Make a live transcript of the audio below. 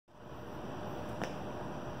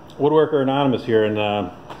Woodworker Anonymous here,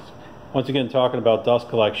 and once again talking about dust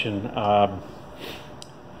collection.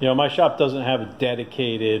 You know, my shop doesn't have a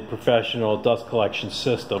dedicated professional dust collection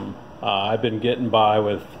system. I've been getting by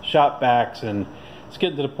with shop vacs, and it's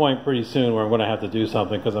getting to the point pretty soon where I'm going to have to do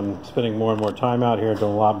something because I'm spending more and more time out here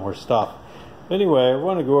doing a lot more stuff. Anyway, I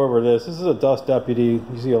want to go over this. This is a dust deputy.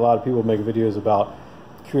 You see a lot of people make videos about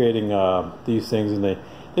creating these things, and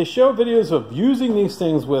they show videos of using these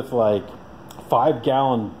things with like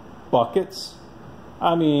 5-gallon buckets.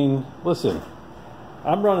 I mean, listen,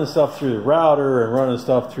 I'm running stuff through the router and running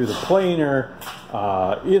stuff through the planer.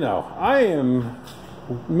 You know, I am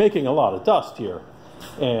making a lot of dust here,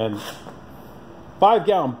 and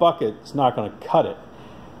 5-gallon bucket is not going to cut it.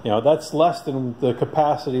 You know, that's less than the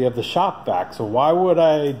capacity of the shop vac, so why would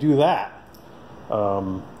I do that?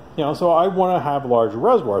 You know, so I want to have a larger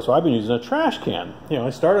reservoir, so I've been using a trash can. You know, I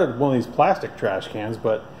started one of these plastic trash cans,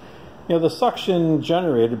 but you know, the suction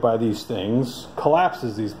generated by these things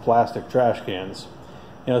collapses these plastic trash cans.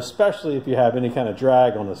 You know, especially if you have any kind of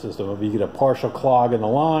drag on the system. If you get a partial clog in the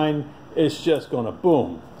line, it's just going to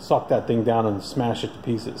boom, suck that thing down and smash it to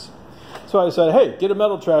pieces. So I said, hey, get a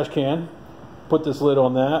metal trash can, put this lid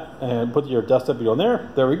on that, and put your dust deputy on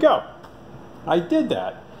there. There we go. I did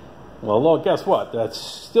that. Well, guess what? That's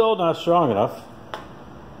still not strong enough,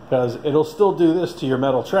 because it'll still do this to your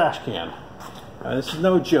metal trash can. This is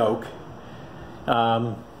no joke.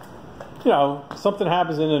 You know, something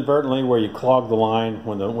happens inadvertently where you clog the line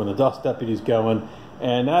when the dust deputy's going,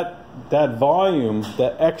 and that volume,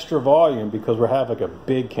 that extra volume, because we have like a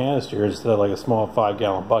big canister instead of like a small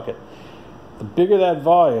 5-gallon bucket. The bigger that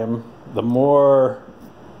volume, the more,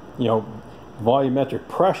 you know, volumetric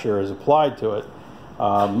pressure is applied to it.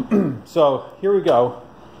 So here we go.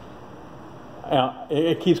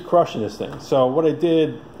 It keeps crushing this thing. So what I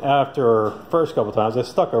did after first couple times, I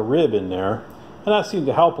stuck a rib in there, and that seemed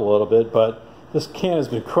to help a little bit, but this can has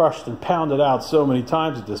been crushed and pounded out so many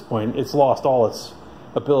times at this point, it's lost all its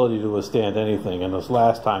ability to withstand anything, and this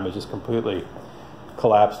last time it just completely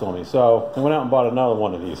collapsed on me. So I went out and bought another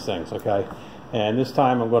one of these things, okay? And this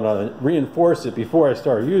time I'm going to reinforce it before I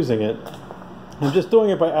start using it. I'm just doing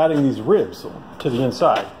it by adding these ribs to the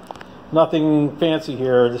inside. Nothing fancy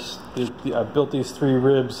here. I built these 3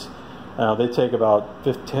 ribs. They take about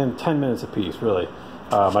 10 minutes a piece, really.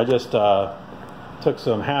 I just took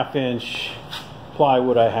some 1/2-inch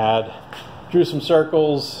plywood I had, drew some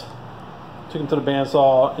circles, took them to the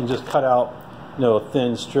bandsaw, and just cut out, you know,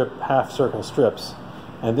 thin strip, half-circle strips.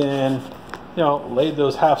 And then, you know, laid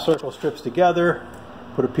those half-circle strips together,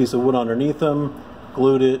 put a piece of wood underneath them,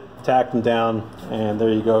 glued it, tacked them down, and there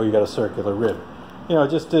you go, you got a circular rib. You know,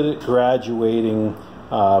 just did it graduating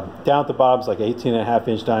down at the bottom. It's like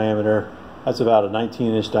 18.5-inch diameter. That's about a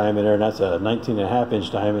 19-inch diameter, and that's a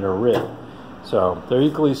 19.5-inch diameter rib. So they're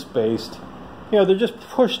equally spaced. You know, they're just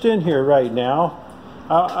pushed in here right now.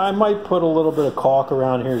 I might put a little bit of caulk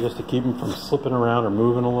around here just to keep them from slipping around or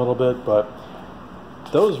moving a little bit, but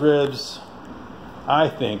those ribs, I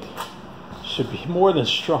think, should be more than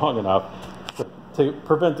strong enough to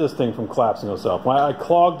prevent this thing from collapsing itself. I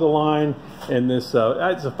clogged the line in this,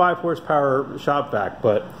 it's a 5-horsepower shop vac,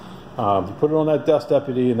 but you put it on that dust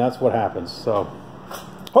deputy and that's what happens. So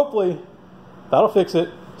hopefully that'll fix it.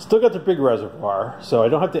 Still got the big reservoir, so I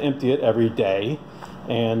don't have to empty it every day.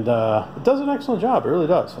 And it does an excellent job, it really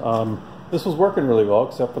does. This was working really well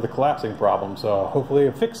except for the collapsing problem, so hopefully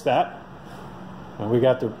it fixed that. And we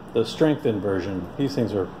got the strengthened version. These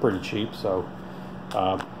things are pretty cheap, so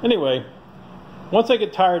anyway, once I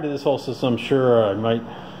get tired of this whole system, I'm sure I might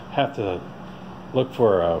have to look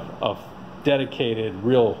for a dedicated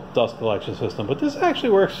real dust collection system, but this actually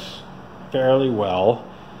works fairly well.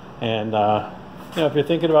 And you know, if you're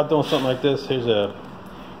thinking about doing something like this, here's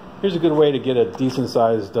a good way to get a decent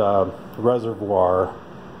sized reservoir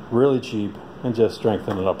really cheap and just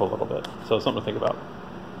strengthen it up a little bit. So something to think about.